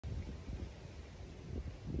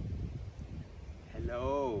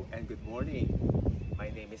Hello and good morning. My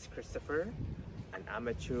name is Christopher, an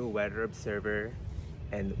amateur weather observer,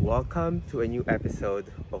 and welcome to a new episode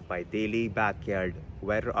of my daily backyard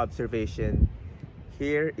weather observation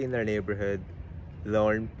here in our neighborhood,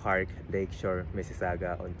 Lorne Park, Lakeshore,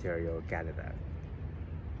 Mississauga, Ontario, Canada.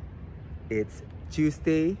 It's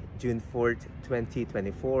Tuesday, June 4th,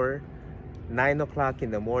 2024, 9 o'clock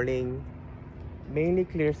in the morning. Mainly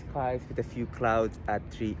clear skies with a few clouds at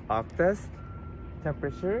 3 octas.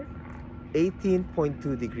 Temperature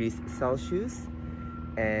 18.2 degrees Celsius,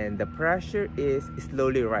 and the pressure is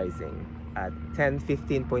slowly rising at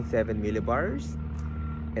 15.7 millibars,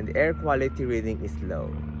 and the air quality reading is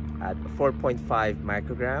low at 4.5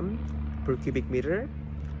 microgram per cubic meter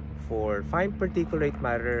for fine particulate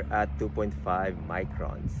matter at 2.5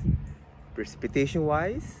 microns. Precipitation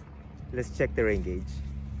wise, let's check the rain gauge.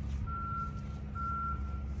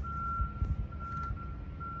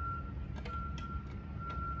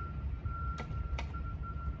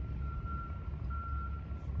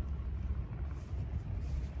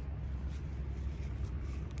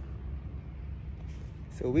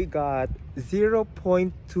 So we got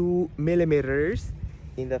 0.2 millimeters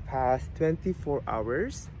in the past 24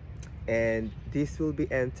 hours, and this will be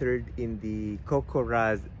entered in the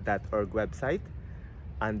CoCoRaHS.org website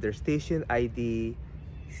under station ID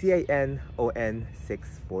CANWARN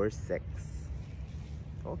 646.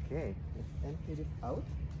 Okay, let's empty this out.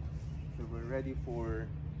 So we're ready for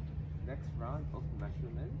next round of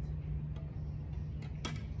measurement.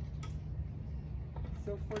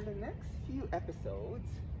 So for the next few episodes,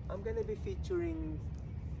 I'm gonna be featuring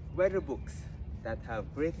weather books that have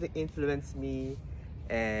greatly influenced me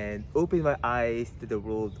and opened my eyes to the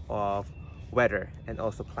world of weather and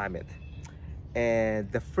also climate.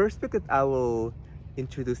 And the first book that I will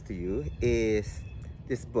introduce to you is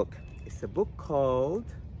this book. It's a book called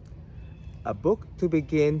A Book to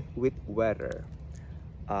Begin with Weather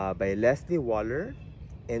by Leslie Waller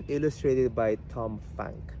and illustrated by Tom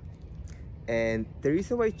Funk. And the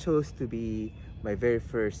reason why I chose to be my very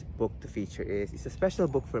first book to feature is it's a special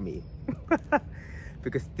book for me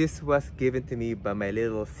because this was given to me by my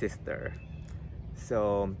little sister.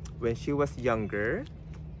 So when she was younger,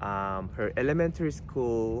 her elementary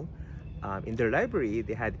school, in their library,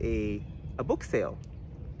 they had a book sale.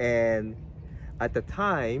 And at the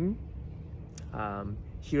time,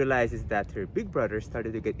 she realizes that her big brother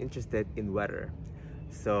started to get interested in weather.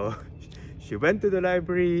 So she went to the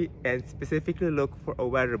library and specifically looked for a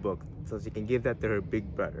weather book so she can give that to her big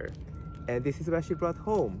brother. And this is what she brought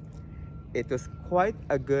home. It was quite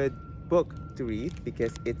a good book to read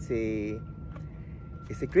because it's a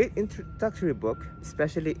great introductory book,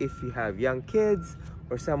 especially if you have young kids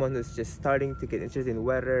or someone who's just starting to get interested in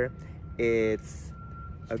weather. It's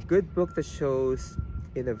a good book that shows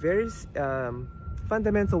in a very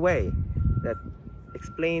fundamental way that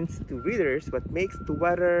explains to readers what makes the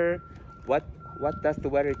weather, what does the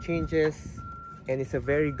weather changes, and it's a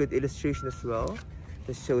very good illustration as well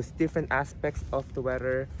that shows different aspects of the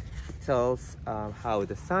weather. It tells how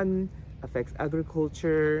the sun affects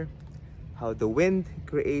agriculture, how the wind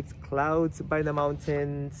creates clouds by the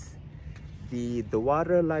mountains, the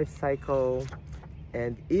water life cycle,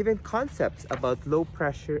 and even concepts about low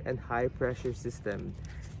pressure and high pressure system.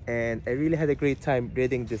 And I really had a great time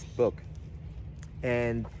reading this book.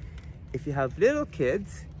 And if you have little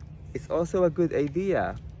kids, it's also a good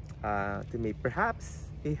idea to me, perhaps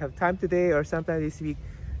you have time today or sometime this week,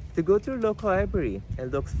 to go to your local library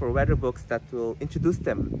and look for weather books that will introduce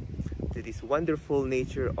them to this wonderful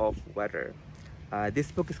nature of weather.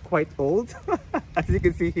 This book is quite old. As you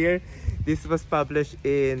can see here, this was published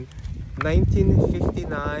in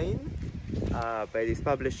 1959 by this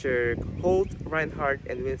publisher Holt, Reinhardt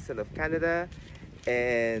and Winston of Canada,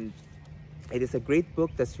 and it is a great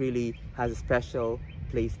book that really has a special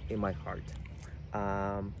place in my heart.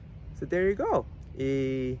 So there you go.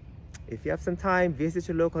 If you have some time, visit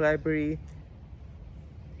your local library.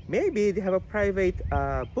 Maybe they have a private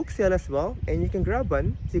book sale as well, and you can grab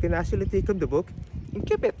one so you can actually take home the book and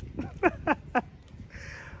keep it.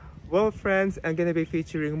 Well, friends, I'm gonna be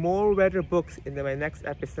featuring more weather books in my next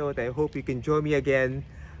episode. I hope you can join me again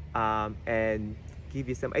and give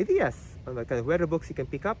you some ideas on what kind of weather books you can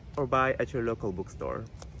pick up or buy at your local bookstore.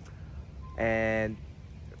 And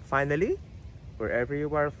finally, wherever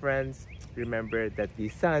you are, friends, remember that the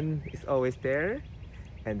sun is always there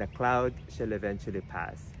and the cloud shall eventually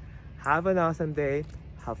pass. Have an awesome day.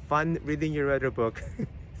 Have fun reading your weather book.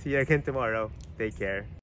 See you again tomorrow. Take care.